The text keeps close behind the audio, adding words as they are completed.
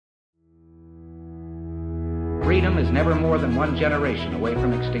freedom is never more than one generation away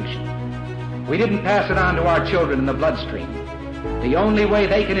from extinction. We didn't pass it on to our children in the bloodstream. The only way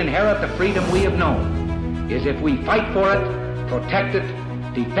they can inherit the freedom we have known is if we fight for it, protect it,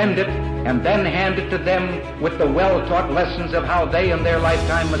 defend it, and then hand it to them with the well-taught lessons of how they in their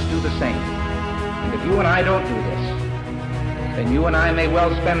lifetime must do the same. And if you and I don't do this, then you and I may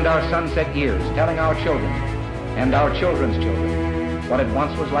well spend our sunset years telling our children and our children's children what it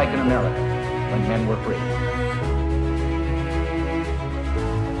once was like in America when men were free.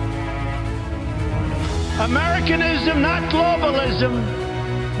 Americanism, not globalism,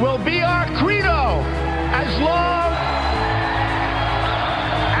 will be our credo as long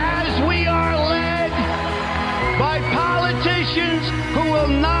as we are led by politicians who will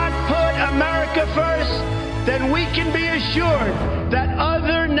not put America first. Then we can be assured that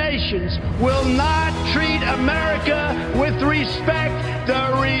other nations will not treat America with respect,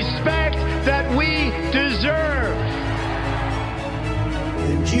 the respect that we deserve.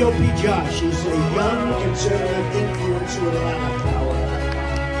 And GOP Josh is a young conservative influencer with a lot of power.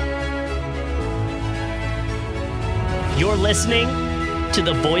 You're listening to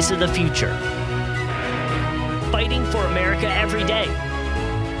the voice of the future, fighting for America every day.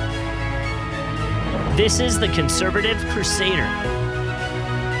 This is the Conservative Crusader.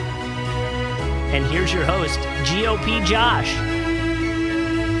 And here's your host, GOP Josh.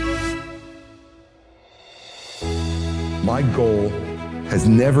 My goal has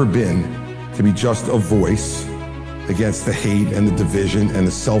never been to be just a voice against the hate and the division and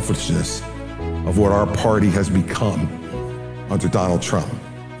the selfishness of what our party has become under Donald Trump.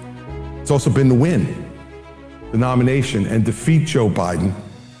 It's also been to win the nomination and defeat Joe Biden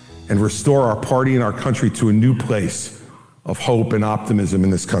and restore our party and our country to a new place of hope and optimism in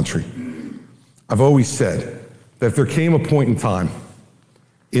this country. I've always said that if there came a point in time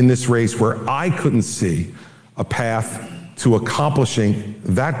in this race where I couldn't see a path to accomplishing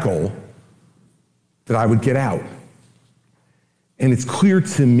that goal, that I would get out. And it's clear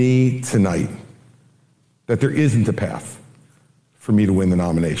to me tonight that there isn't a path for me to win the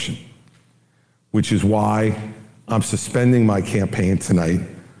nomination, which is why I'm suspending my campaign tonight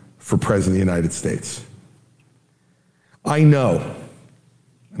for President of the United States. I know,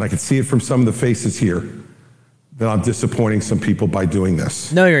 and I can see it from some of the faces here, that I'm disappointing some people by doing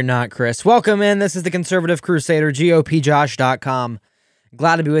this. No, you're not, Chris. Welcome in. This is the Conservative Crusader, GOPJosh.com.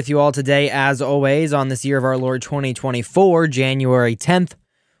 Glad to be with you all today, as always, on this year of our Lord 2024, January 10th,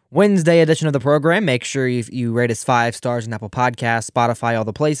 Wednesday edition of the program. Make sure you rate us 5 stars on Apple Podcasts, Spotify, all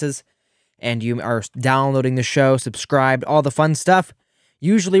the places, and you are downloading the show, subscribed, all the fun stuff.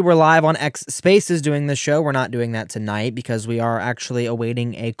 Usually we're live on X Spaces doing the show. We're not doing that tonight because we are actually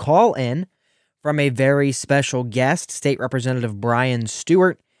awaiting a call-in from a very special guest, State Representative Brian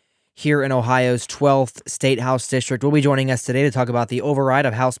Stewart, here in Ohio's 12th State House District. Will be joining us today to talk about the override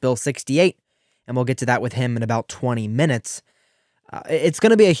of House Bill 68, and we'll get to that with him in about 20 minutes. It's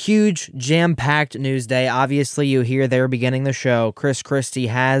going to be a huge, jam-packed news day. Obviously, you hear there beginning the show, Chris Christie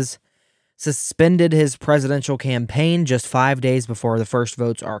has suspended his presidential campaign just 5 days before the first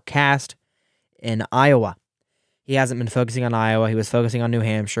votes are cast in Iowa. He hasn't been focusing on Iowa. He was focusing on New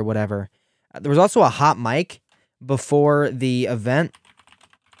Hampshire, whatever. There was also a hot mic before the event,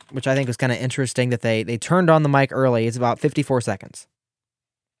 which I think was kind of interesting that they turned on the mic early. It's about 54 seconds.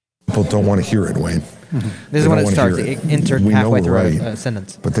 People don't want to hear it, Wayne. Mm-hmm. This is when it starts. It entered halfway through a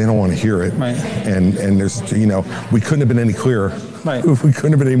sentence. But they don't want to hear it. Right. And there's, we couldn't have been any clearer. Right. We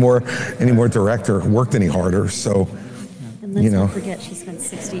couldn't have been any more direct or worked any harder. So, and let's not forget she spent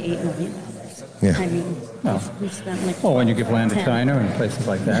 $68 million. Yeah. I mean, we spent like when you give land to China and places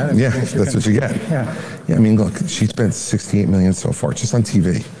like that. Yeah, that's what you get. Yeah. I mean, look, she spent $68 million so far, just on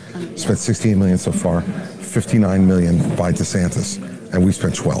TV. Spent $68 million so far, $59 million by DeSantis, and we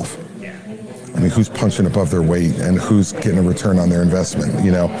spent 12. I mean, who's punching above their weight and who's getting a return on their investment,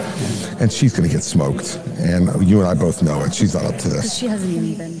 And she's going to get smoked. And you and I both know it. She's not up to this. She hasn't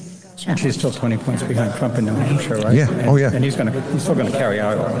even been And she's still 20 points behind Trump in New Hampshire, right? Yeah. And he's still going to carry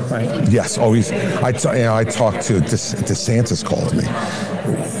Iowa, right? Yes. I talked to DeSantis called me,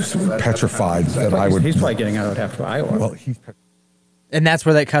 petrified that I would. He's probably getting out after Iowa. Well, and that's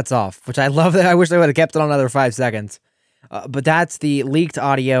where that cuts off, which I love. That I wish they would have kept it on another 5 seconds. But that's the leaked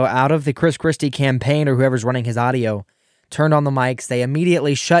audio out of the Chris Christie campaign, or whoever's running his audio, turned on the mics. They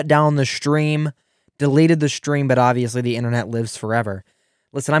immediately shut down the stream, deleted the stream, but obviously the internet lives forever.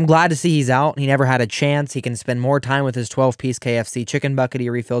 Listen, I'm glad to see he's out. He never had a chance. He can spend more time with his 12-piece KFC chicken bucket he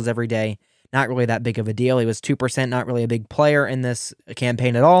refills every day. Not really that big of a deal. He was 2%, not really a big player in this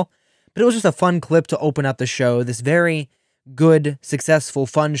campaign at all. But it was just a fun clip to open up the show. This very good, successful,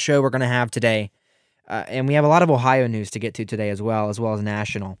 fun show we're going to have today. And we have a lot of Ohio news to get to today as well as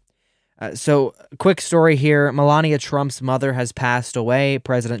national. So, quick story here. Melania Trump's mother has passed away,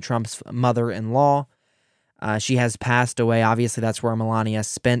 President Trump's mother-in-law. She has passed away. Obviously, that's where Melania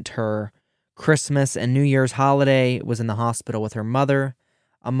spent her Christmas and New Year's holiday, was in the hospital with her mother,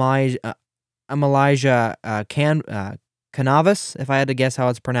 Amalijah Canavas, if I had to guess how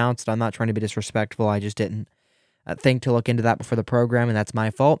it's pronounced. I'm not trying to be disrespectful. I just didn't think to look into that before the program, and that's my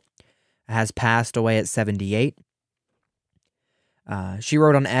fault. Has passed away at 78. She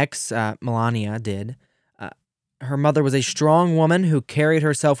wrote on X, Melania did, her mother was a strong woman who carried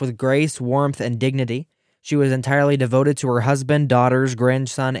herself with grace, warmth, and dignity. She was entirely devoted to her husband, daughters,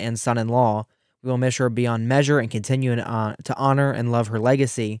 grandson, and son-in-law. We will miss her beyond measure and continue to honor and love her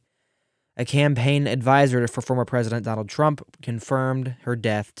legacy. A campaign advisor for former President Donald Trump confirmed her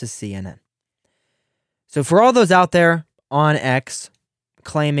death to CNN. So for all those out there on X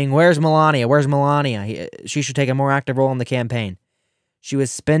claiming, where's Melania? Where's Melania? She should take a more active role in the campaign. She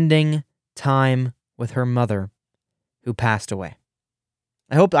was spending time with her mother, who passed away.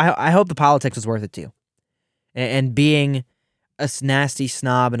 I hope the politics was worth it to you. And being a nasty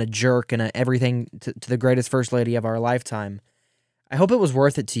snob and a jerk and everything to the greatest first lady of our lifetime, I hope it was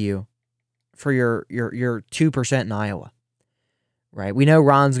worth it to you for your 2% in Iowa. Right? We know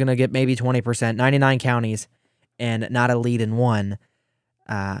Ron's going to get maybe 20%, 99 counties, and not a lead in one.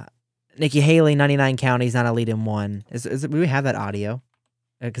 Nikki Haley, 99 counties, not a lead in one. Do we have that audio?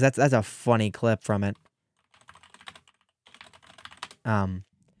 Because that's a funny clip from it.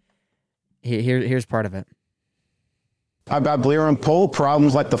 Here's part of it. I've got Blair and poll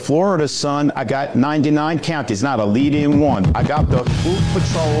problems like the Florida sun. I got 99 counties, not a lead in one. I got the food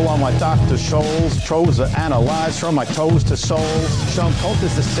patrol on my Dr. Scholl's. Trolls are analyzed from my toes to soles. Some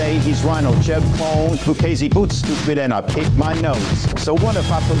cultists to say he's Rhino Jeb clone. Lucchese boots stupid and I pick my nose. So what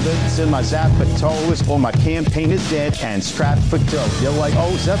if I put links in my Zappa toes? Or my campaign is dead and strapped for dough. You're like,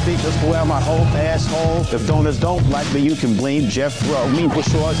 oh, Zeppi, just go out my whole asshole. If donors don't like me, you can blame Jeff Rowe. Me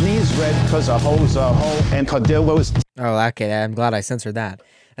Bushaw's knees red cause a hoe's a hoe and Cardillo's. Oh, okay. I'm glad I censored that.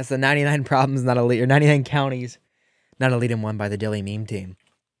 That's the 99 problems, not a lead, or 99 counties, not a lead in one by the Dilly meme team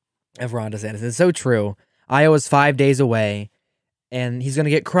of Ron DeSantis. It's so true. Iowa's 5 days away, and he's going to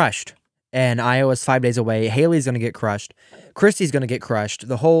get crushed. And Iowa's 5 days away. Haley's going to get crushed. Christie's going to get crushed.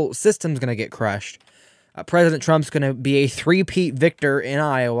 The whole system's going to get crushed. President Trump's going to be a three-peat victor in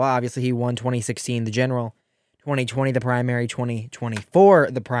Iowa. Obviously, he won 2016, the general, 2020, the primary,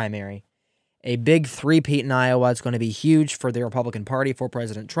 2024, the primary. A big three-peat in Iowa. It's going to be huge for the Republican Party, for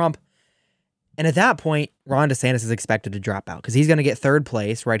President Trump. And at that point, Ron DeSantis is expected to drop out because he's going to get third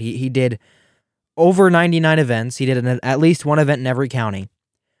place, right? He did over 99 events. He did at least one event in every county.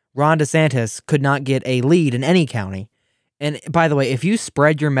 Ron DeSantis could not get a lead in any county. And by the way, if you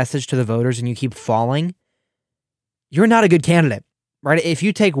spread your message to the voters and you keep falling, you're not a good candidate, right? If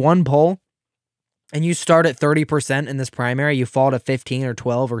you take one poll and you start at 30% in this primary, you fall to 15 or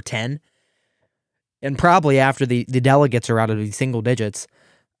 12 or 10, and probably after the delegates are out of these single digits,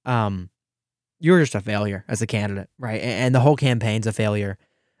 you're just a failure as a candidate, right? And the whole campaign's a failure.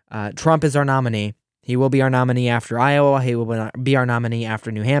 Trump is our nominee. He will be our nominee after Iowa. He will be our nominee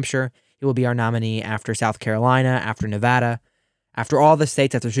after New Hampshire. He will be our nominee after South Carolina, after Nevada, after all the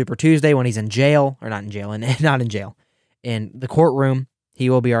states after Super Tuesday when he's in jail, or not in jail, not in jail, in the courtroom.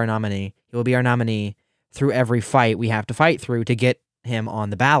 He will be our nominee. He will be our nominee through every fight we have to fight through to get him on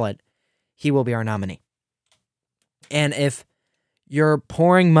the ballot. He will be our nominee. And if you're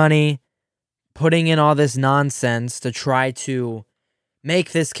pouring money, putting in all this nonsense to try to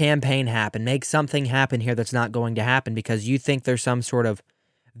make this campaign happen, make something happen here that's not going to happen because you think there's some sort of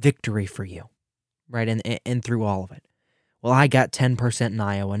victory for you, right? And through all of it. Well, I got 10% in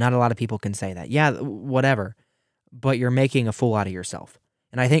Iowa. Not a lot of people can say that. Yeah, whatever. But you're making a fool out of yourself.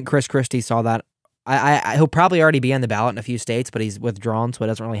 And I think Chris Christie saw that. He'll probably already be on the ballot in a few states, but he's withdrawn, so it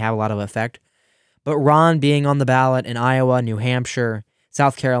doesn't really have a lot of effect. But Ron being on the ballot in Iowa, New Hampshire,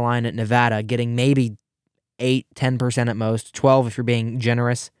 South Carolina, Nevada, getting maybe 8, 10% at most, 12 if you're being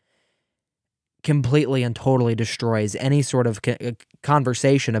generous, completely and totally destroys any sort of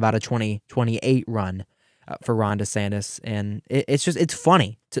conversation about a 2028 run for Ron DeSantis. And it's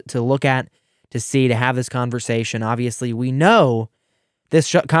funny to look at, to see, to have this conversation. Obviously, we know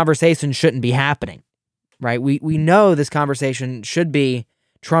this conversation shouldn't be happening, right? We know this conversation should be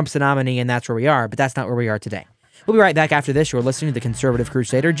Trump's the nominee, and that's where we are, but that's not where we are today. We'll be right back after this. You're listening to The Conservative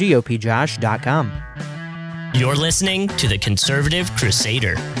Crusader, GOPJosh.com. You're listening to The Conservative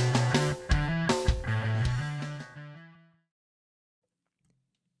Crusader.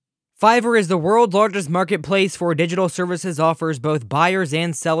 Fiverr is the world's largest marketplace for digital services, offers both buyers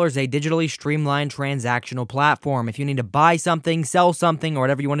and sellers a digitally streamlined transactional platform. If you need to buy something, sell something, or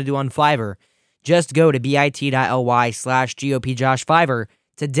whatever you want to do on Fiverr, just go to bit.ly/GOPJoshFiverr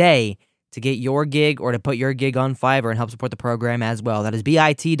today to get your gig or to put your gig on Fiverr and help support the program as well. That is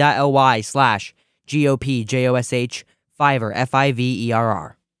bit.ly/GOPJOSH Fiverr,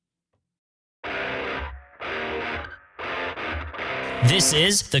 Fiverr. This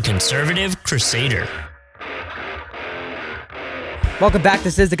is The Conservative Crusader. Welcome back.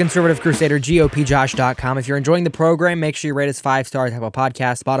 This is The Conservative Crusader, GOPJosh.com. If you're enjoying the program, make sure you rate us 5 stars, Apple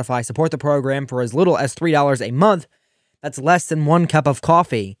Podcasts, Spotify. Support the program for as little as $3 a month. That's less than 1 cup of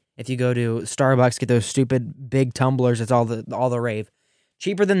coffee. If you go to Starbucks, get those stupid big tumblers, it's all the rave.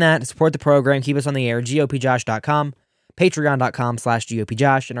 Cheaper than that, support the program, keep us on the air, GOPJosh.com,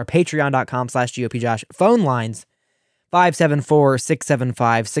 patreon.com/GOPJosh, and our patreon.com/GOPJosh phone lines.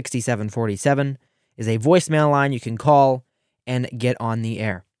 574-675-6747 is a voicemail line you can call and get on the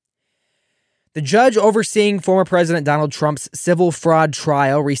air. The judge overseeing former President Donald Trump's civil fraud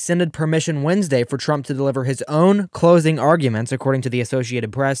trial rescinded permission Wednesday for Trump to deliver his own closing arguments, according to the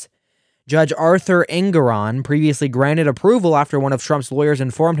Associated Press. Judge Arthur Engoron previously granted approval after one of Trump's lawyers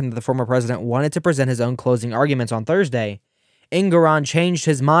informed him that the former president wanted to present his own closing arguments on Thursday. Engoron changed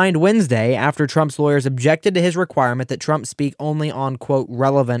his mind Wednesday after Trump's lawyers objected to his requirement that Trump speak only on, quote,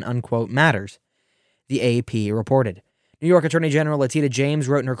 relevant, unquote, matters, the AP reported. New York Attorney General Letitia James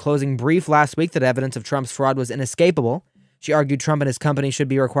wrote in her closing brief last week that evidence of Trump's fraud was inescapable. She argued Trump and his company should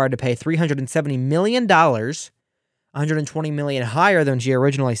be required to pay $370 million, $120 million higher than she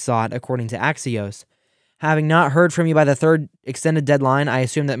originally sought, according to Axios. Having not heard from you by the third extended deadline, I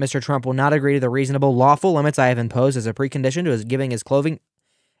assume that Mr. Trump will not agree to the reasonable, lawful limits I have imposed as a precondition to his giving his closing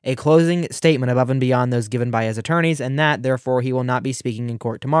statement above and beyond those given by his attorneys, and that, therefore, he will not be speaking in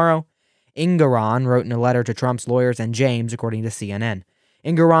court tomorrow. Engoron wrote in a letter to Trump's lawyers and James, according to CNN.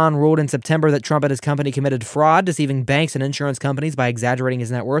 Engoron ruled in September that Trump and his company committed fraud, deceiving banks and insurance companies by exaggerating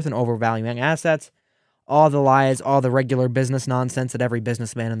his net worth and overvaluing assets. All the lies, all the regular business nonsense that every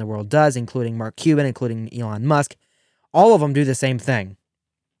businessman in the world does, including Mark Cuban, including Elon Musk, all of them do the same thing.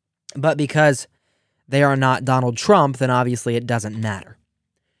 But because they are not Donald Trump, then obviously it doesn't matter.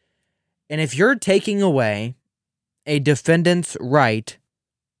 And if you're taking away a defendant's right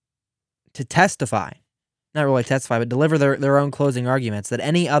to testify, not really testify, but deliver their own closing arguments that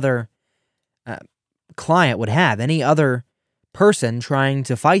any other client would have, any other person trying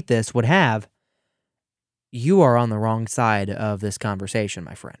to fight this would have, you are on the wrong side of this conversation,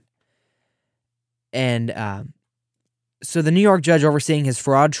 my friend. And so the New York judge overseeing his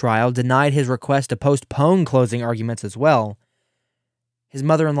fraud trial denied his request to postpone closing arguments as well. His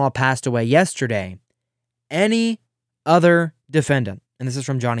mother-in-law passed away yesterday. Any other defendant, and this is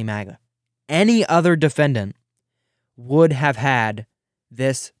from Johnny Maga, any other defendant would have had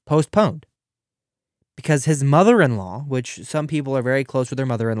this postponed. Because his mother-in-law, which some people are very close with their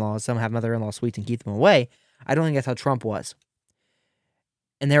mother-in-laws, some have mother-in-law suites and keep them away, I don't think that's how Trump was.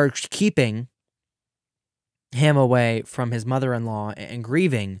 And they were keeping him away from his mother-in-law and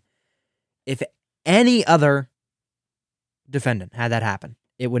grieving. If any other defendant had that happen,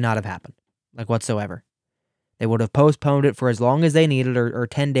 it would not have happened, like whatsoever. They would have postponed it for as long as they needed, or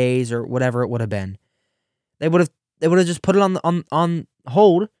 10 days, or whatever it would have been. They would have just put it on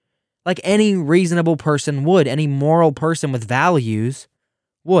hold, like any reasonable person would, any moral person with values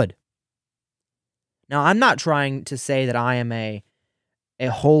would. Now, I'm not trying to say that I am a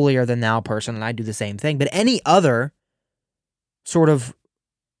holier-than-thou person and I do the same thing, but any other sort of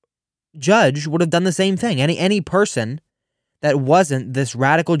judge would have done the same thing. Any person that wasn't this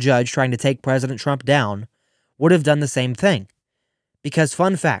radical judge trying to take President Trump down would have done the same thing. Because,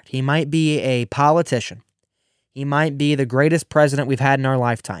 fun fact, he might be a politician. He might be the greatest president we've had in our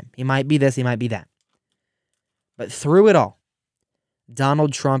lifetime. He might be this, he might be that. But through it all,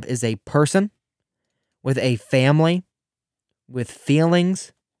 Donald Trump is a person with a family, with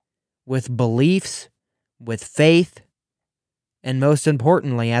feelings, with beliefs, with faith, and most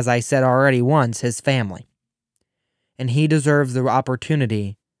importantly, as I said already once, his family. And he deserves the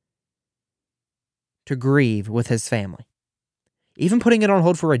opportunity to grieve with his family. Even putting it on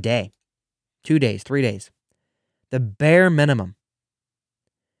hold for a day, 2 days, 3 days. The bare minimum.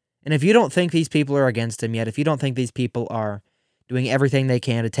 And if you don't think these people are against him yet, if you don't think these people are doing everything they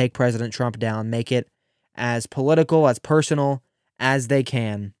can to take President Trump down, make it as political, as personal as they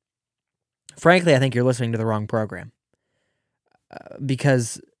can, frankly, I think you're listening to the wrong program.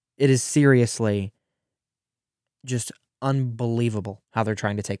 Because it is seriously just unbelievable how they're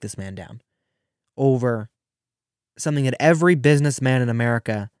trying to take this man down over something that every businessman in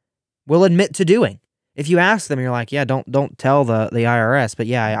America will admit to doing. If you ask them, you're like, yeah, don't tell the IRS, but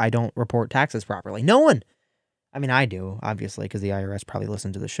yeah, I don't report taxes properly. No one. I mean, I do, obviously, because the IRS probably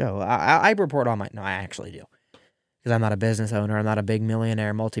listens to the show. I report all my... No, I actually do. Because I'm not a business owner. I'm not a big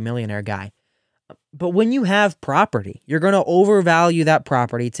millionaire, multimillionaire guy. But when you have property, you're going to overvalue that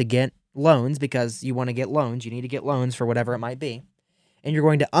property to get loans because you want to get loans. You need to get loans for whatever it might be. And you're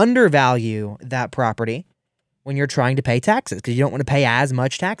going to undervalue that property when you're trying to pay taxes because you don't want to pay as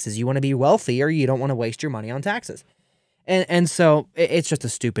much taxes. You want to be wealthy or you don't want to waste your money on taxes. And so it's just a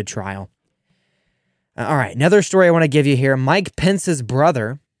stupid trial. All right, another story I want to give you here. Mike Pence's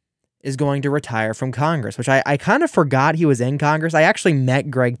brother is going to retire from Congress, which I kind of forgot he was in Congress. I actually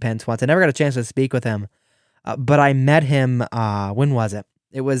met Greg Pence once. I never got a chance to speak with him, but I met him, when was it?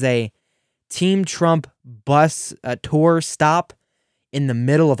 It was a Team Trump bus tour stop in the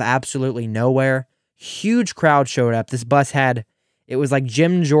middle of absolutely nowhere. Huge crowd showed up. This bus had, it was like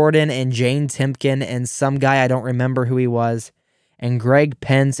Jim Jordan and Jane Timken and some guy, I don't remember who he was, and Greg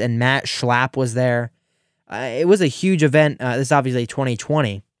Pence and Matt Schlapp was there. It was a huge event. This is obviously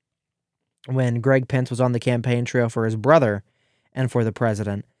 2020 when Greg Pence was on the campaign trail for his brother and for the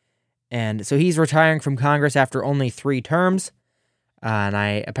president. And so he's retiring from Congress after only 3 terms. And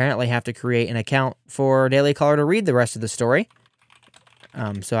I apparently have to create an account for Daily Caller to read the rest of the story.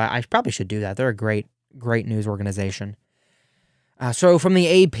 So I probably should do that. They're a great news organization. So from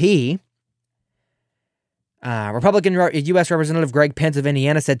the AP, Republican U.S. Representative Greg Pence of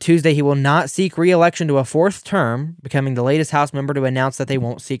Indiana said Tuesday he will not seek re-election to a 4th term, becoming the latest House member to announce that they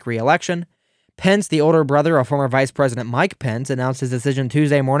won't seek re-election. Pence, the older brother of former Vice President Mike Pence, announced his decision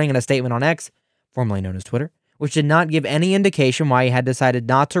Tuesday morning in a statement on X, formerly known as Twitter, which did not give any indication why he had decided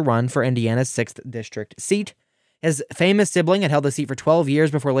not to run for Indiana's 6th district seat. His famous sibling had held the seat for 12 years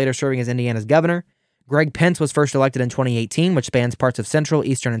before later serving as Indiana's governor. Greg Pence was first elected in 2018, which spans parts of central,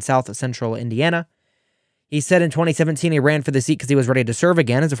 eastern, and south central Indiana. He said in 2017 he ran for the seat because he was ready to serve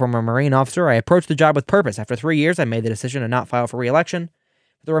again as a former Marine officer. I approached the job with purpose. After 3 years, I made the decision to not file for re-election.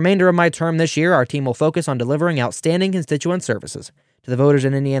 For the remainder of my term this year, our team will focus on delivering outstanding constituent services to the voters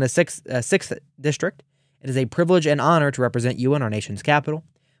in Indiana's 6th district. It is a privilege and honor to represent you in our nation's capital.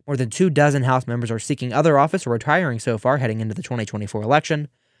 More than 24 House members are seeking other office or retiring so far heading into the 2024 election.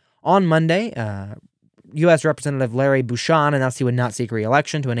 On Monday, U.S. Representative Larry Bouchon announced he would not seek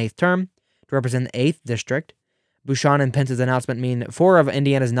re-election to an 8th term to represent the 8th district. Bouchon and Pence's announcement mean 4 of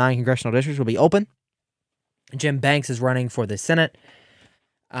Indiana's 9 congressional districts will be open. Jim Banks is running for the Senate.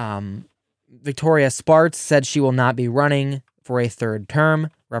 Victoria Spartz said she will not be running for a 3rd term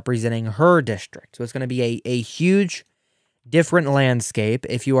representing her district. So it's going to be a huge different landscape.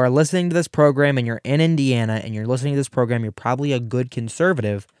 If you are listening to this program and you're in Indiana and you're listening to this program, you're probably a good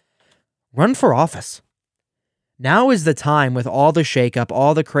conservative. Run for office. Now is the time with all the shakeup,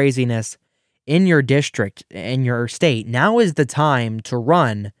 all the craziness in your district, in your state. Now is the time to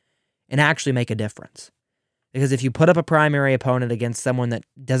run and actually make a difference. Because if you put up a primary opponent against someone that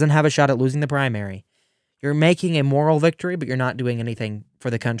doesn't have a shot at losing the primary, you're making a moral victory, but you're not doing anything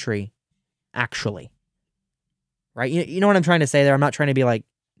for the country, actually. Right? You know what I'm trying to say there? I'm not trying to be like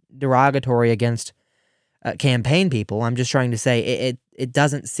derogatory against campaign people. I'm just trying to say it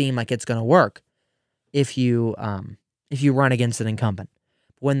doesn't seem like it's going to work if you run against an incumbent.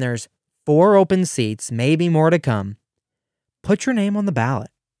 When there's 4 open seats, maybe more to come, put your name on the ballot.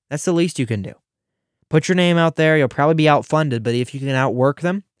 That's the least you can do. Put your name out there. You'll probably be outfunded, but if you can outwork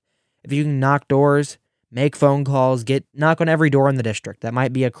them, if you can knock doors, make phone calls, knock on every door in the district. That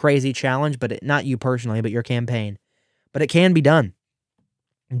might be a crazy challenge, but not you personally, but your campaign. But it can be done.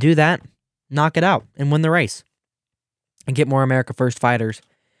 Do that, knock it out, and win the race. And get more America First fighters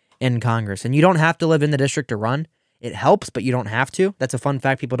in Congress. And you don't have to live in the district to run. It helps, but you don't have to. That's a fun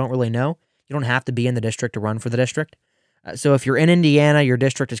fact people don't really know. You don't have to be in the district to run for the district. So if you're in Indiana, your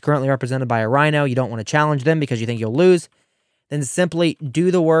district is currently represented by a rhino, you don't want to challenge them because you think you'll lose, then simply do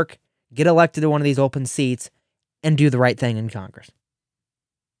the work, get elected to one of these open seats, and do the right thing in Congress.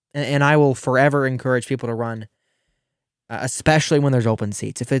 And I will forever encourage people to run, especially when there's open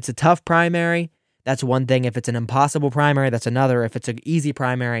seats. If it's a tough primary, that's one thing. If it's an impossible primary, that's another. If it's an easy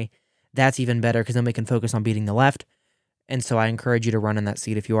primary, that's even better because then we can focus on beating the left. And so I encourage you to run in that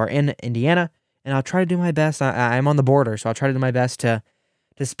seat if you are in Indiana. And I'll try to do my best. I'm on the border, so I'll try to do my best to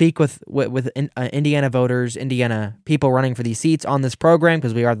speak with Indiana voters, Indiana people running for these seats on this program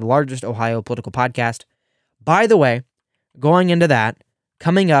because we are the largest Ohio political podcast. By the way, going into that,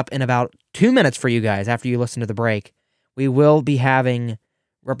 coming up in about 2 minutes for you guys after you listen to the break, we will be having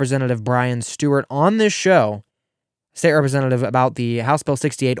Representative Brian Stewart on this show, state representative, about the House Bill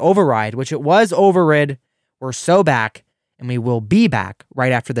 68 override, which it was overrid. We're so back. and we will be back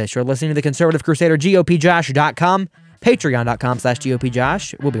right after this. You're listening to The Conservative Crusader, GOPJosh.com,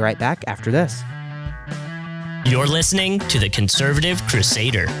 patreon.com/GOPJosh. We'll be right back after this. You're listening to The Conservative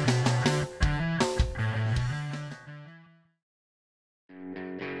Crusader.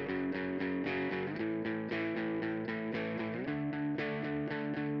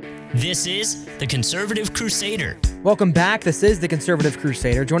 This is The Conservative Crusader. Welcome back. This is The Conservative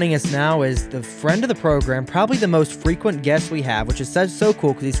Crusader. Joining us now is the friend of the program, probably the most frequent guest we have, which is so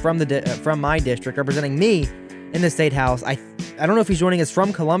cool because he's from my district, representing me in the State House. I don't know if he's joining us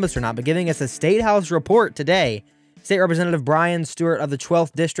from Columbus or not, but giving us a State House report today. State Representative Brian Stewart of the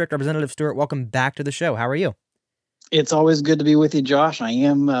 12th District. Representative Stewart, welcome back to the show. How are you? It's always good to be with you, Josh. I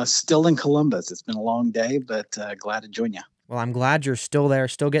am still in Columbus. It's been a long day, but glad to join you. Well, I'm glad you're still there,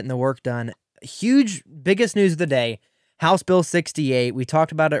 still getting the work done. Biggest news of the day, House Bill 68. We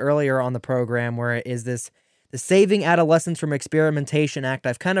talked about it earlier on the program, where it is the Saving Adolescents from Experimentation Act.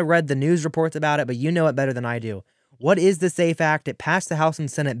 I've kind of read the news reports about it, but you know it better than I do. What is the SAFE Act? It passed the House and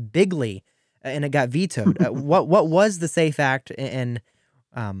Senate bigly, and it got vetoed. What was the SAFE Act, and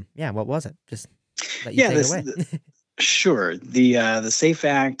what was it? Just let you take it away. Sure. The SAFE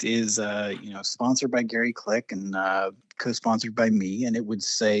Act is sponsored by Gary Click and co-sponsored by me, and it would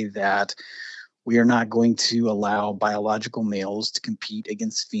say that we are not going to allow biological males to compete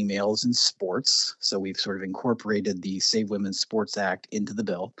against females in sports. So we've sort of incorporated the Save Women's Sports Act into the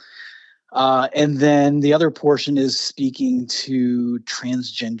bill. And then the other portion is speaking to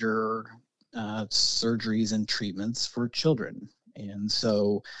transgender surgeries and treatments for children. And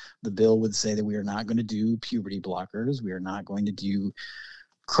so the bill would say that we are not going to do puberty blockers. We are not going to do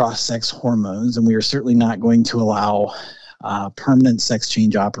cross-sex hormones, and we are certainly not going to allow permanent sex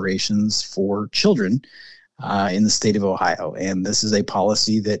change operations for children in the state of Ohio. And this is a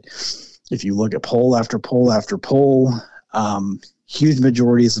policy that, if you look at poll after poll after poll, huge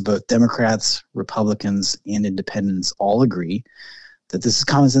majorities of both Democrats, Republicans, and independents all agree that this is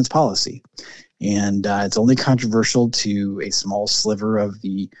common sense policy. And it's only controversial to a small sliver of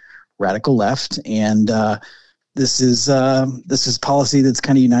the radical left. And this is policy that's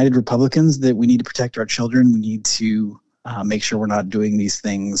kind of united Republicans, that we need to protect our children. We need to make sure we're not doing these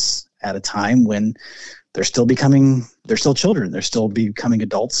things at a time when they're still children. They're still becoming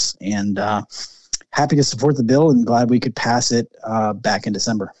adults. And happy to support the bill and glad we could pass it back in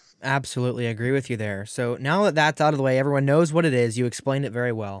December. Absolutely agree with you there. So now that that's out of the way, everyone knows what it is. You explained it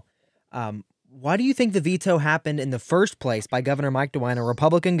very well. Why do you think the veto happened in the first place by Governor Mike DeWine, a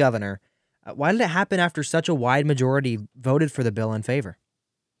Republican governor? Why did it happen after such a wide majority voted for the bill in favor?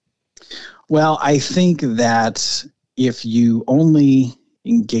 Well, I think that if you only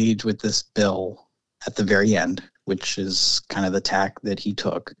engage with this bill at the very end, which is kind of the tack that he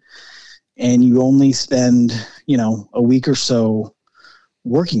took, and you only spend, a week or so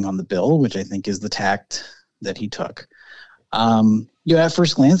working on the bill, which I think is the tact that he took, at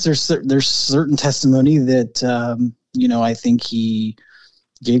first glance, there's certain testimony that, I think he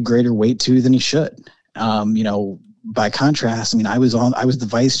gave greater weight to than he should. By contrast, I was the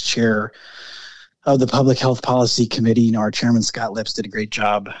vice chair of the Public Health Policy Committee. Our chairman, Scott Lips, did a great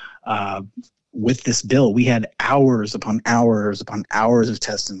job with this bill. We had hours upon hours upon hours of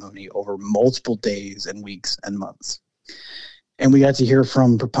testimony over multiple days and weeks and months. And we got to hear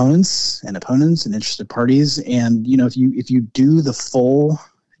from proponents and opponents and interested parties. And, if you do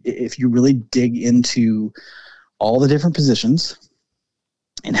if you really dig into all the different positions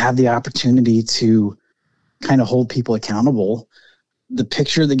and have the opportunity to kind of hold people accountable, the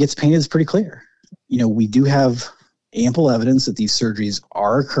picture that gets painted is pretty clear. We do have ample evidence that these surgeries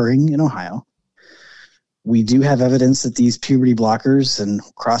are occurring in Ohio. We do have evidence that these puberty blockers and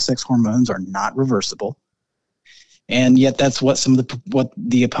cross-sex hormones are not reversible. And yet that's what what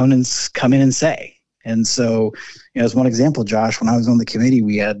the opponents come in and say. And so, as one example, Josh, when I was on the committee,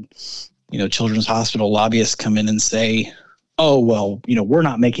 we had, Children's Hospital lobbyists come in and say, oh, well, we're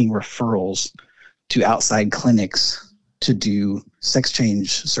not making referrals to outside clinics to do sex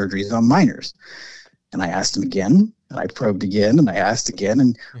change surgeries on minors. And I asked them again, and I probed again, and I asked again.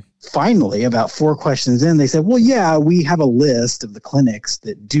 And finally, about 4 questions in, they said, well, yeah, we have a list of the clinics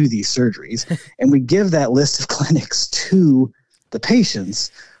that do these surgeries, and we give that list of clinics to the patients,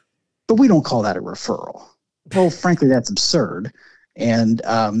 but we don't call that a referral. Well, frankly, that's absurd. And,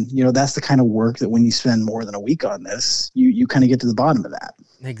 that's the kind of work that when you spend more than a week on this, you kind of get to the bottom of that.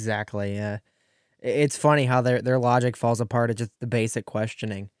 Exactly. It's funny how their logic falls apart at just the basic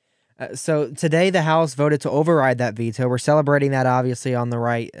questioning. So today the House voted to override that veto. We're celebrating that, obviously, on the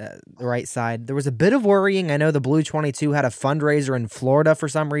right side. There was a bit of worrying. I know the Blue 22 had a fundraiser in Florida for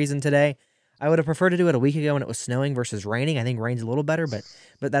some reason today. I would have preferred to do it a week ago when it was snowing versus raining. I think rain's a little better, but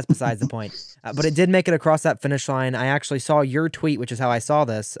that's besides the point. But it did make it across that finish line. I actually saw your tweet, which is how I saw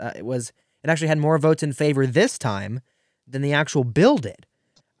this. It actually had more votes in favor this time than the actual bill did.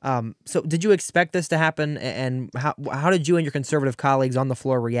 So did you expect this to happen? And how did you and your conservative colleagues on the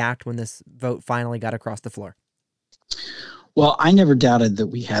floor react when this vote finally got across the floor? Well, I never doubted that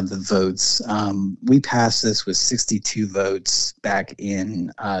we had the votes. We passed this with 62 votes back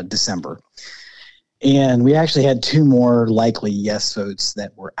in December. And we actually had 2 more likely yes votes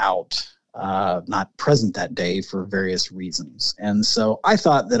that were out, not present that day for various reasons. And so I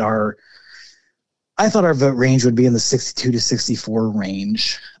thought that our vote range would be in the 62 to 64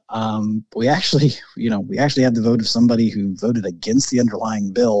 range. We actually had the vote of somebody who voted against the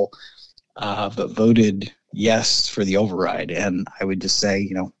underlying bill, but voted yes for the override. And I would just say,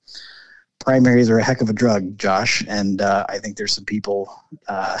 primaries are a heck of a drug, Josh. And I think there's some people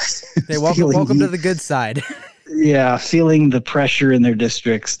welcome to the good side. Yeah, feeling the pressure in their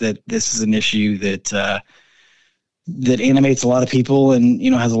districts that this is an issue that animates a lot of people and,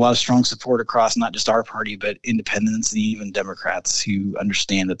 has a lot of strong support across not just our party, but independents and even Democrats who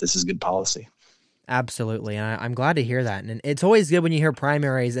understand that this is good policy. Absolutely. And I'm glad to hear that. And it's always good when you hear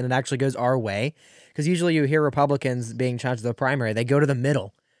primaries and it actually goes our way, because usually you hear Republicans being challenged to the primary. They go to the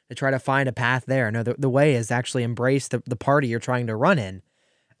middle to try to find a path there. No, the way is to actually embrace the party you're trying to run in.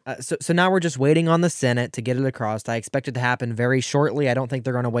 So now we're just waiting on the Senate to get it across. I expect it to happen very shortly. I don't think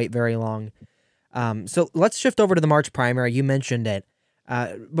they're going to wait very long. So let's shift over to the March primary. You mentioned it.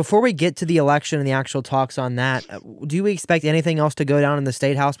 Before we get to the election and the actual talks on that, do we expect anything else to go down in the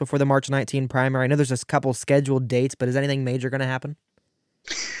State House before the March 19 primary? I know there's a couple scheduled dates, but is anything major going to happen?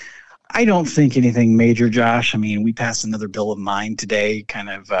 I don't think anything major, Josh. I mean, we passed another bill of mine today, kind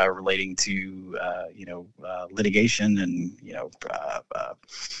of relating to, litigation and,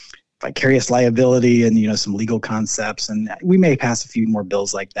 vicarious liability and, some legal concepts. And we may pass a few more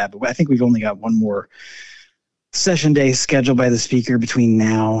bills like that, but I think we've only got one more session day scheduled by the Speaker between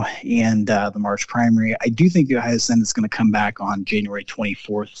now and the March primary. I do think the Ohio Senate is going to come back on January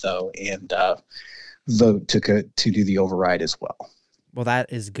 24th, though, and vote to do the override as well. Well,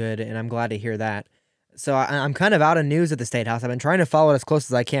 that is good, and I'm glad to hear that. So I'm kind of out of news at the State House. I've been trying to follow it as close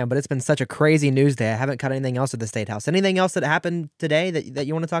as I can, but it's been such a crazy news day. I haven't caught anything else at the State House. Anything else that happened today that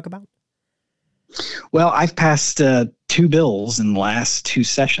you want to talk about? Well, I've passed 2 bills in the last 2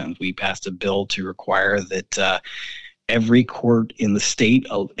 sessions. We passed a bill to require that every court in the state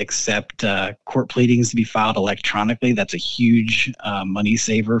accept court pleadings to be filed electronically. That's a huge money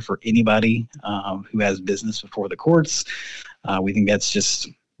saver for anybody who has business before the courts. We think that's just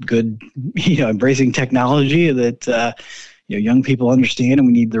good, embracing technology that, young people understand, and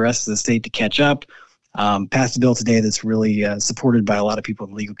we need the rest of the state to catch up. Passed a bill today that's really supported by a lot of people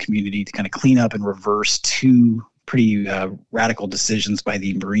in the legal community to kind of clean up and reverse 2 pretty radical decisions by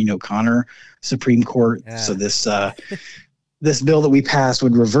the Maureen O'Connor Supreme Court. Yeah. So this bill that we passed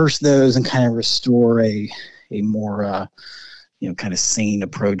would reverse those and kind of restore a more kind of sane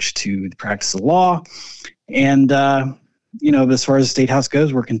approach to the practice of law. And as far as the State House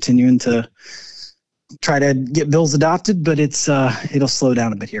goes, we're continuing to try to get bills adopted, but it'll slow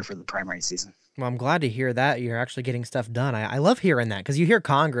down a bit here for the primary season. Well, I'm glad to hear that you're actually getting stuff done. I love hearing that, because you hear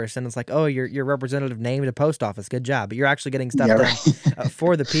Congress and it's like, oh, your representative named a post office. Good job. But you're actually getting stuff done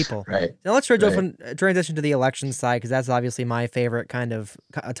for the people. Right. Now let's transition to the election side, because that's obviously my favorite kind of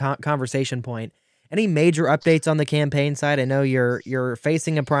conversation point. Any major updates on the campaign side? I know you're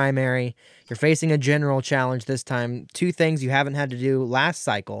facing a primary. You're facing a general challenge this time. 2 things you haven't had to do last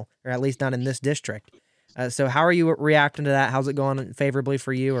cycle, or at least not in this district. So how are you reacting to that? How's it going, favorably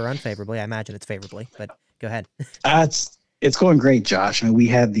for you or unfavorably? I imagine it's favorably, but go ahead. It's going great, Josh. I mean, we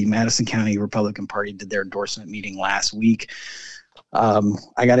had the Madison County Republican Party did their endorsement meeting last week.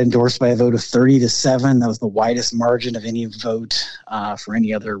 I got endorsed by a vote of 30-7. That was the widest margin of any vote for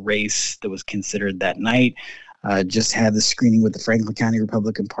any other race that was considered that night. Just had the screening with the Franklin County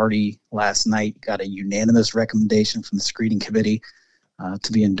Republican Party last night. Got a unanimous recommendation from the screening committee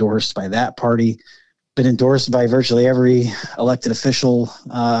to be endorsed by that party. Been endorsed by virtually every elected official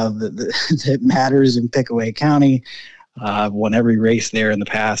that matters in Pickaway County. Won every race there in the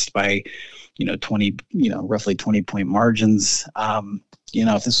past by, roughly 20-point margins.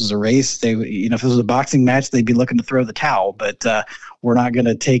 If this was a race, if this was a boxing match, they'd be looking to throw the towel. But we're not going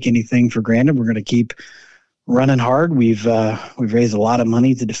to take anything for granted. We're going to keep running hard. We've raised a lot of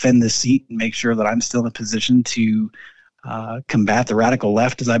money to defend this seat and make sure that I'm still in a position to combat the radical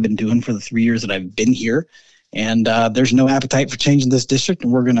left, as I've been doing for the 3 years that I've been here. And there's no appetite for changing this district,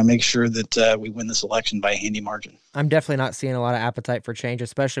 and we're going to make sure that we win this election by a handy margin. I'm definitely not seeing a lot of appetite for change,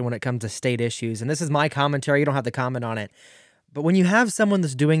 especially when it comes to state issues. And this is my commentary. You don't have to comment on it. But when you have someone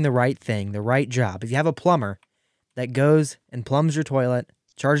that's doing the right thing, the right job, if you have a plumber that goes and plumbs your toilet,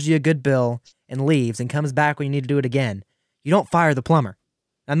 charges you a good bill, and leaves and comes back when you need to do it again, you don't fire the plumber.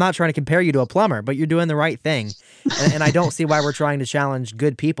 I'm not trying to compare you to a plumber, but you're doing the right thing. And I don't see why we're trying to challenge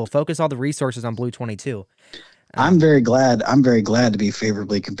good people. Focus all the resources on Blue 22. I'm very glad to be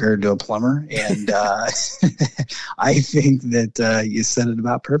favorably compared to a plumber. And I think that you said it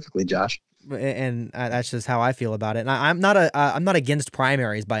about perfectly, Josh. And that's just how I feel about it. And I'm not against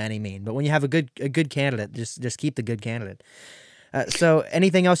primaries by any means, but when you have a good candidate, just keep the good candidate. So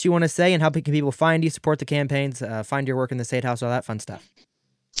anything else you want to say, and how can people find you, support the campaigns, find your work in the State House, all that fun stuff?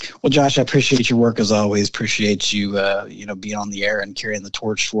 Well, Josh, I appreciate your work as always. Appreciate you, being on the air and carrying the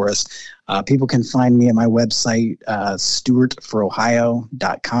torch for us. People can find me at my website,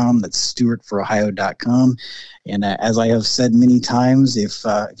 STEWARTforohio.com. That's STEWARTforohio.com. And as I have said many times, if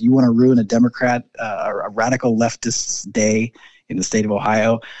you want to ruin a Democrat, a radical leftist's day in the state of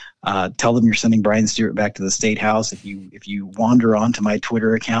Ohio, tell them you're sending Brian Stewart back to the State House. If you wander onto my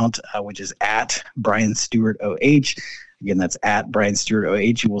Twitter account, which is at Brian Stewart OH. Again, that's at Brian Stewart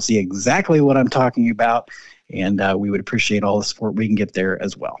OH. You will see exactly what I'm talking about, and we would appreciate all the support we can get there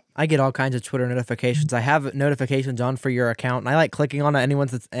as well. I get all kinds of Twitter notifications. I have notifications on for your account, and I like clicking on anyone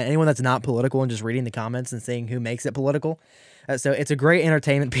that's not political and just reading the comments and seeing who makes it political. So it's a great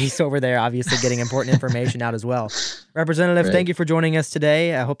entertainment piece over there, obviously getting important information out as well. Representative, Thank you for joining us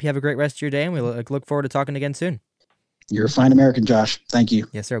today. I hope you have a great rest of your day, and we look forward to talking again soon. You're a fine American, Josh. Thank you.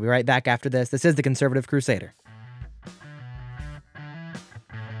 Yes, sir. We'll be right back after this. This is the Conservative Crusader.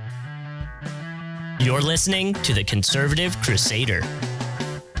 You're listening to the Conservative Crusader.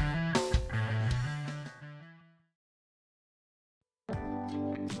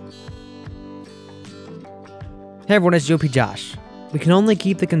 Hey everyone, it's GOP Josh. We can only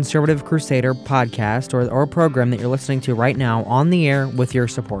keep the Conservative Crusader podcast or program that you're listening to right now on the air with your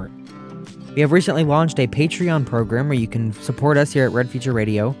support. We have recently launched a Patreon program where you can support us here at Red Future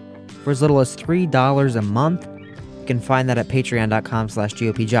Radio for as little as $3 a month. You can find that at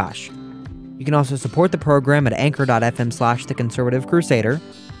patreon.com/GOPJosh. You can also support the program at anchor.fm/The Crusader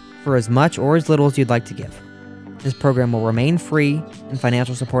for as much or as little as you'd like to give. This program will remain free, and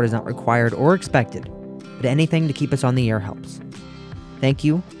financial support is not required or expected, but anything to keep us on the air helps. Thank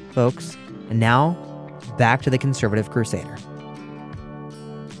you, folks, and now, back to the Conservative Crusader.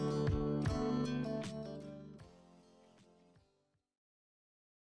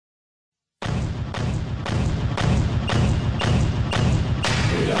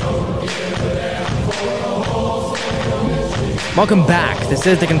 Welcome back. This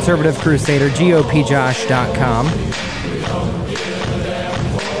is the Conservative Crusader, GOPJosh.com.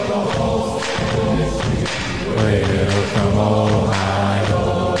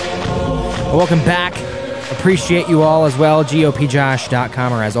 Welcome back. Appreciate you all as well,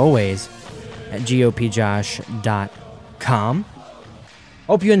 GOPJosh.com, or as always, at GOPJosh.com.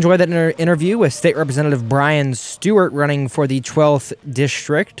 Hope you enjoyed that interview with State Representative Brian Stewart, running for the 12th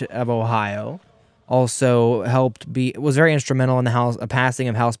District of Ohio. Also was very instrumental in the passing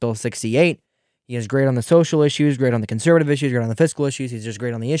of House Bill 68. He is great on the social issues, great on the conservative issues, great on the fiscal issues. He's just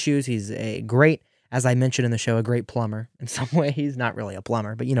great on the issues. He's a great, as I mentioned in the show, a great plumber. In some way, he's not really a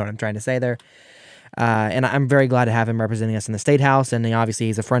plumber, but you know what I'm trying to say there. And I'm very glad to have him representing us in the State House. And obviously,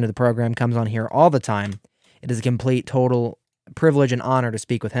 he's a friend of the program, comes on here all the time. It is a complete, total privilege and honor to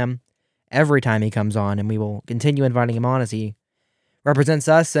speak with him every time he comes on. And we will continue inviting him on as he represents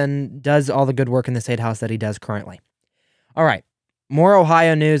us and does all the good work in the State House that he does currently. All right, more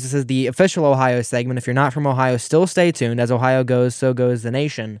Ohio news. This is the official Ohio segment. If you're not from Ohio, still stay tuned. As Ohio goes, so goes the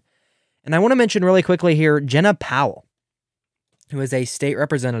nation. And I want to mention really quickly here, Jenna Powell, who is a state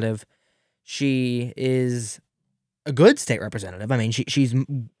representative. She is a good state representative. I mean,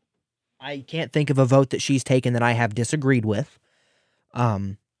 I can't think of a vote that she's taken that I have disagreed with.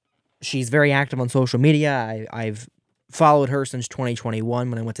 She's very active on social media. I've followed her since 2021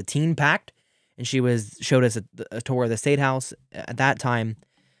 when I went to Teen Pact, and she showed us a tour of the State House at that time.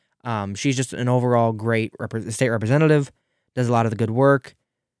 She's just an overall great state representative, does a lot of the good work,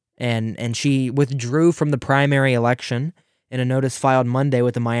 and she withdrew from the primary election in a notice filed Monday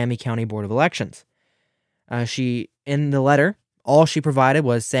with the Miami County Board of Elections. In the letter, all she provided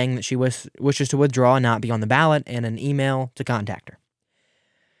was saying that she wishes to withdraw and not be on the ballot, and an email to contact her.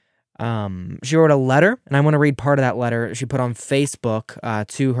 She wrote a letter, and I want to read part of that letter she put on Facebook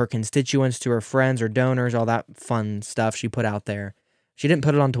to her constituents, to her friends, her donors, all that fun stuff she put out there. She didn't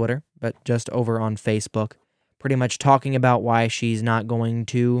put it on Twitter, but just over on Facebook. pretty much talking about why she's not going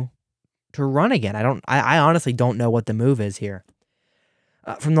to run again. I honestly don't know what the move is here.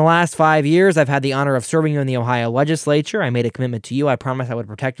 From the last 5 years, I've had the honor of serving you in the Ohio legislature. I made a commitment to you. I promised I would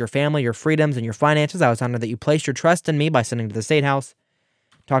protect your family, your freedoms, and your finances. I was honored that you placed your trust in me by sending to the State House.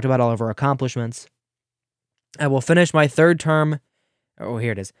 Talked about all of our accomplishments. I will finish my third term. Oh,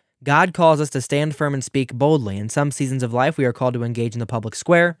 here it is. God calls us to stand firm and speak boldly. In some seasons of life, we are called to engage in the public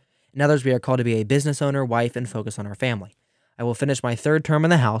square. In others, we are called to be a business owner, wife, and focus on our family. I will finish my third term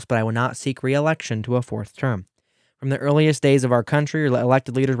in the House, but I will not seek re-election to a fourth term. From the earliest days of our country,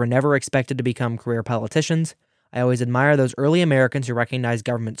 elected leaders were never expected to become career politicians. I always admire those early Americans who recognized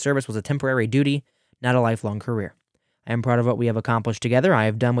government service was a temporary duty, not a lifelong career. I am proud of what we have accomplished together. I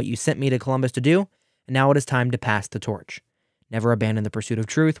have done what you sent me to Columbus to do, and now it is time to pass the torch. Never abandon the pursuit of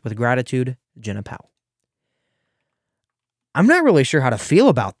truth. With gratitude, Jenna Powell. I'm not really sure how to feel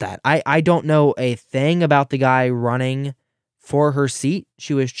about that. I don't know a thing about the guy running for her seat.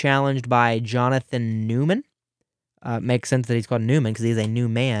 She was challenged by Jonathan Newman. Makes sense that he's called Newman because he's a new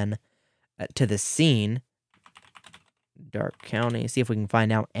man to the scene. Dark County. See if we can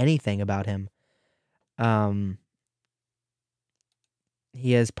find out anything about him.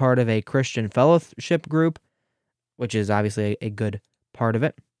 He is part of a Christian fellowship group, which is obviously a good part of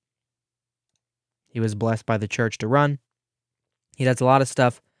it. He was blessed by the church to run. He does a lot of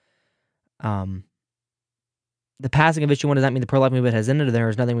stuff. The passing of issue 1 does not mean the pro-life movement has ended. There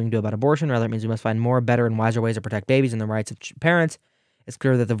is nothing we can do about abortion. Rather, it means we must find more, better, and wiser ways to protect babies and the rights of parents. It's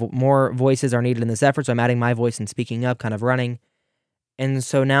clear that more voices are needed in this effort, so I'm adding my voice and speaking up, kind of running. And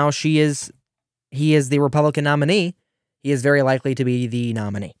so now he is the Republican nominee. He is very likely to be the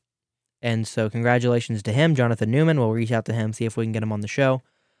nominee. And so congratulations to him, Jonathan Newman. We'll reach out to him, see if we can get him on the show.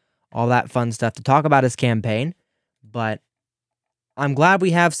 All that fun stuff to talk about his campaign. But I'm glad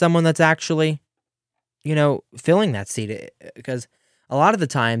we have someone that's actually, filling that seat, because a lot of the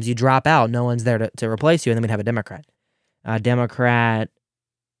times you drop out, no one's there to replace you, and then we'd have a Democrat. Democrat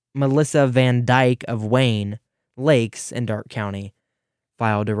Melissa Van Dyke of Wayne Lakes in Dark County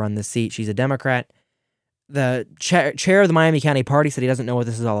filed to run the seat. She's a Democrat. The chair of the Miami County Party said he doesn't know what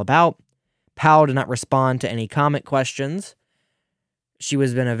this is all about. Powell did not respond to any comment questions. She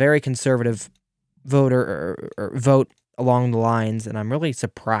has been a very conservative voter or vote along the lines, and I'm really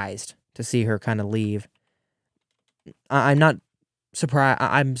surprised to see her kind of leave. I'm not surprised.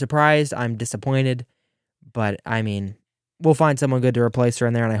 I'm surprised. I'm disappointed. But, I mean, we'll find someone good to replace her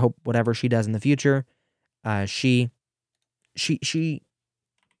in there, and I hope whatever she does in the future, she's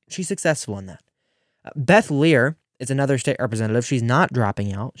successful in that. Beth Lear is another state representative. She's not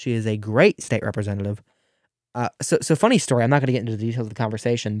dropping out. She is a great state representative. So funny story. I'm not going to get into the details of the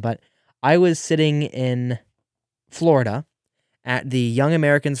conversation, but I was sitting in Florida at the Young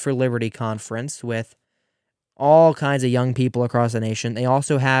Americans for Liberty conference with all kinds of young people across the nation. They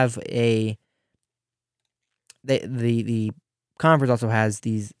also have the conference also has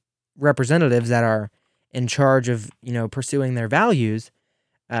these representatives that are in charge of, pursuing their values.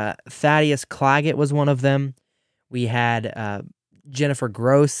 Thaddeus Claggett was one of them. We had Jennifer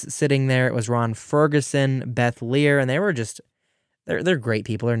Gross sitting there. It was Ron Ferguson, Beth Lear, and they were just, they're great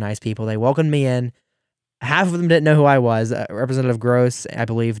people. They're nice people. They welcomed me in. Half of them didn't know who I was. Representative Gross, I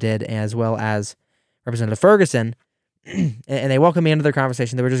believe, did, as well as Representative Ferguson. And they welcomed me into their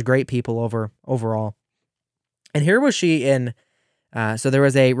conversation. They were just great people overall. And here was she in, so there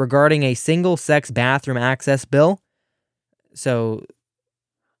was regarding a single-sex bathroom access bill. So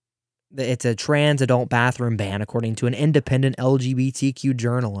it's a trans adult bathroom ban, according to an independent LGBTQ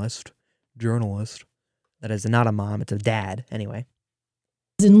journalist. That is not a mom, it's a dad, anyway.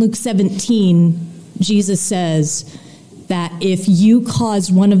 In Luke 17, Jesus says that if you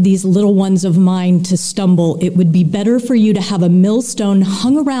cause one of these little ones of mine to stumble, it would be better for you to have a millstone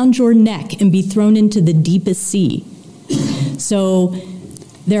hung around your neck and be thrown into the deepest sea. So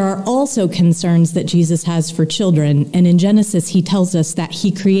there are also concerns that Jesus has for children, and in Genesis he tells us that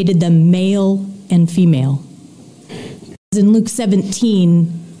he created them male and female. In Luke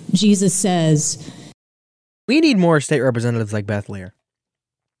 17, Jesus says, we need more state representatives like Beth Lear.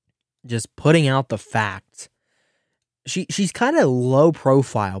 Just putting out the facts. She's kind of low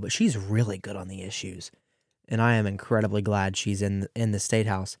profile, but she's really good on the issues. And I am incredibly glad she's in the State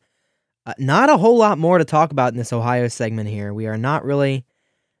House. Not a whole lot more to talk about in this Ohio segment here. We are not really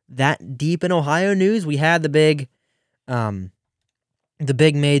that deep in Ohio news. We had the big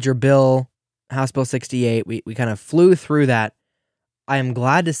major bill, House Bill 68. We kind of flew through that. I am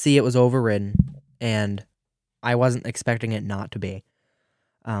glad to see it was overridden, and I wasn't expecting it not to be.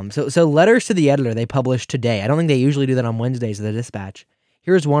 So letters to the editor they published today. I don't think they usually do that on Wednesdays of the Dispatch.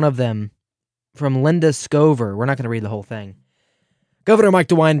 Here's one of them from Linda Scover. We're not going to read the whole thing. Governor Mike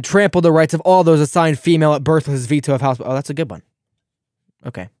DeWine trampled the rights of all those assigned female at birth with his veto of House. Oh, that's a good one.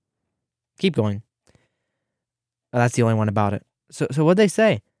 Okay. Keep going. Oh, that's the only one about it. So what'd they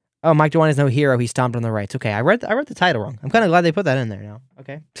say? Oh, Mike DeWine is no hero. He stomped on the rights. Okay, I read the title wrong. I'm kind of glad they put that in there now.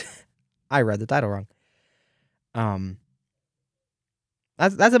 Okay. I read the title wrong.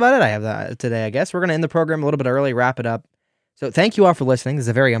 That's about it I have today, I guess. We're going to end the program a little bit early, wrap it up. So thank you all for listening. This is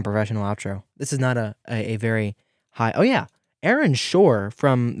a very unprofessional outro. This is not a very high... Oh, yeah. Aaron Shore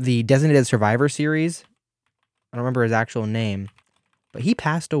from the Designated Survivor series. I don't remember his actual name, but he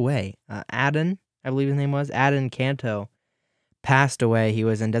passed away. Adon, I believe his name was. Adon Canto passed away. He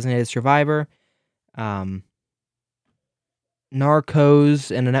was in Designated Survivor, Narcos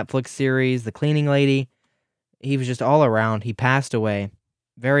in a Netflix series, The Cleaning Lady. He was just all around. He passed away.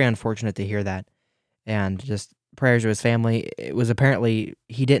 Very unfortunate to hear that. And just prayers to his family. It was apparently,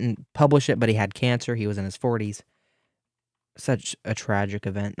 he didn't publish it, but he had cancer. He was in his 40s. Such a tragic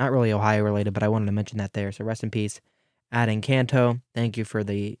event. Not really Ohio related, but I wanted to mention that there. So rest in peace, Adon Canto. Thank you for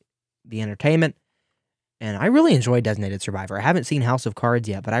the entertainment. And I really enjoyed Designated Survivor. I haven't seen House of Cards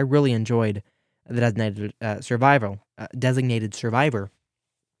yet, but I really enjoyed the Designated Survivor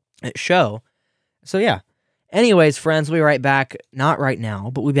show. So yeah. Anyways, friends, we'll be right back. Not right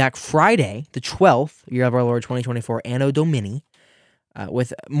now, but we'll be back Friday, the 12th, year of our Lord 2024, Anno Domini.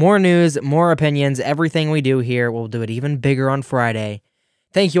 With more news, more opinions, everything we do here. We'll do it even bigger on Friday.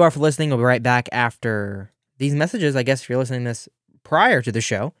 Thank you all for listening. We'll be right back after these messages, I guess, if you're listening to this prior to the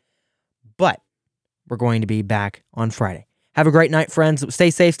show. But we're going to be back on Friday. Have a great night, friends. Stay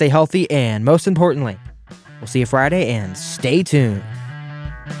safe, stay healthy, and most importantly, we'll see you Friday, and stay tuned.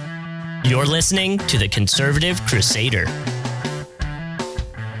 You're listening to The Conservative Crusader.